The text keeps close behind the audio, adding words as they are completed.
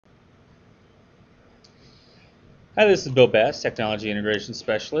Hi, this is Bill Bass, Technology Integration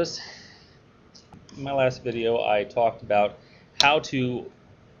Specialist. In my last video, I talked about how to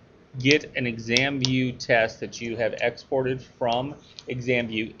get an ExamView test that you have exported from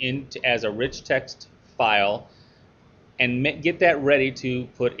ExamView into as a rich text file and get that ready to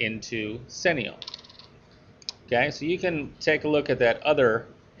put into Senteo. Okay, so you can take a look at that other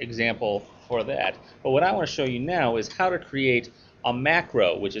example for that. But what I want to show you now is how to create a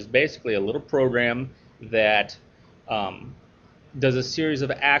macro, which is basically a little program that does a series of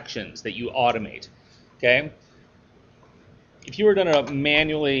actions that you automate. Okay, if you were going to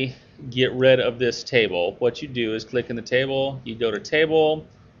manually get rid of this table, what you do is click in the table, you go to table,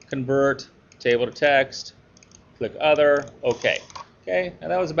 convert, table to text, click other, okay. Okay, now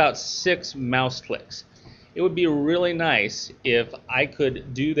that was about 6 mouse clicks. It would be really nice if I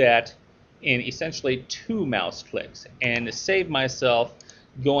could do that in essentially 2 mouse clicks and save myself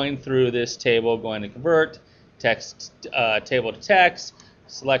going through this table, going to convert, text, table to text,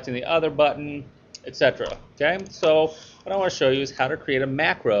 selecting the other button, etc. Okay, so what I want to show you is how to create a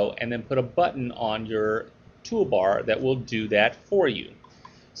macro and then put a button on your toolbar that will do that for you.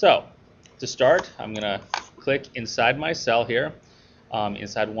 So to start, I'm going to click inside my cell here,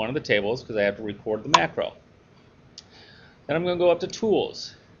 inside one of the tables because I have to record the macro. Then I'm going to go up to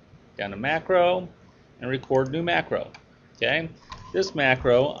Tools, down to Macro, and record new macro. Okay, this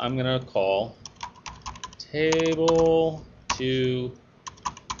macro I'm going to call Table to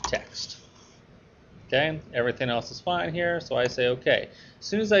Text. Okay, everything else is fine here, so I say OK. As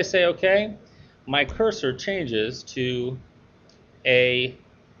soon as I say OK, my cursor changes to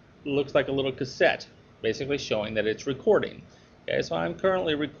looks like a little cassette, basically showing that it's recording. Okay, so I'm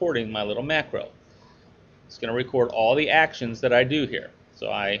currently recording my little macro. It's going to record all the actions that I do here. So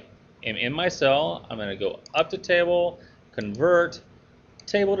I am in my cell. I'm going to go up to table, convert,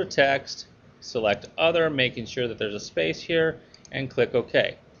 table to text, select other, making sure that there's a space here, and click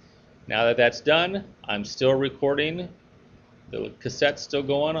OK. Now that that's done, I'm still recording. The cassette's still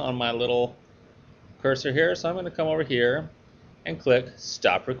going on my little cursor here, so I'm going to come over here and click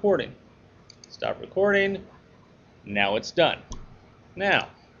Stop Recording. Stop recording. Now it's done. Now,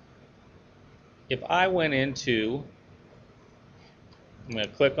 if I went into, I'm going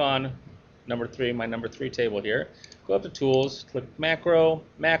to click on number 3, my number 3 table here, go up to Tools, click Macro,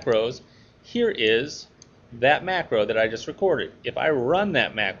 Macros. Here is that macro that I just recorded. If I run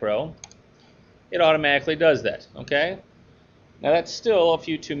that macro, it automatically does that. Okay? Now that's still a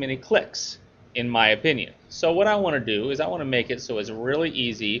few too many clicks, in my opinion. So what I want to do is I want to make it so it's really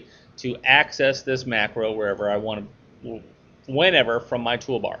easy to access this macro wherever I want to, whenever from my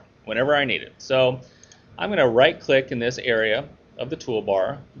toolbar, whenever I need it. So I'm going to right click in this area of the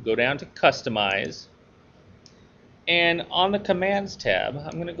toolbar, go down to Customize, and on the Commands tab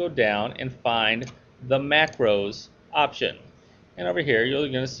I'm going to go down and find the Macros option. And over here you're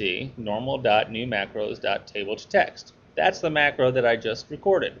going to see normal.newMacros.table to text. That's the macro that I just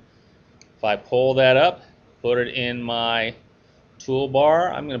recorded. If I pull that up, put it in my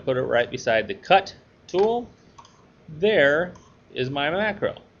toolbar, I'm going to put it right beside the Cut tool. There is my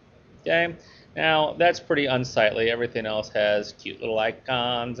macro. Okay, now that's pretty unsightly. Everything else has cute little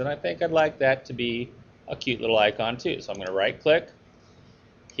icons, and I think I'd like that to be a cute little icon too. So I'm going to right click.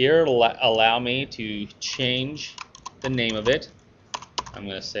 Here it'll allow me to change the name of it. I'm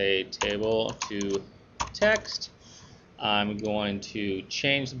going to say Table to Text. I'm going to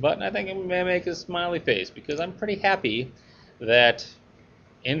change the button. I think I'm going to make a smiley face because I'm pretty happy that,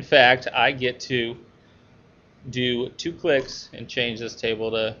 in fact, I get to do 2 clicks and change this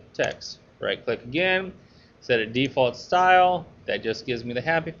table to text. Right click again, set a default style. That just gives me the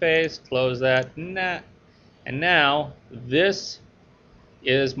happy face. Close that. Nah. And now this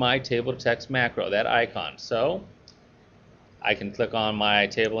is my table to text macro, that icon. So I can click on my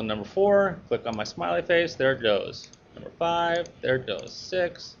table in number 4, click on my smiley face, there it goes. Number 5, there it goes.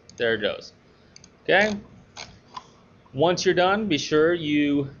 6, there it goes. Okay? Once you're done, be sure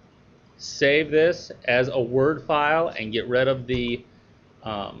you save this as a Word file and get rid of the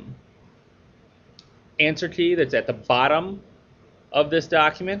answer key that's at the bottom of this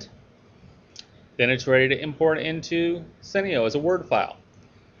document. Then it's ready to import into Senteo as a Word file.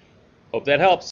 Hope that helps.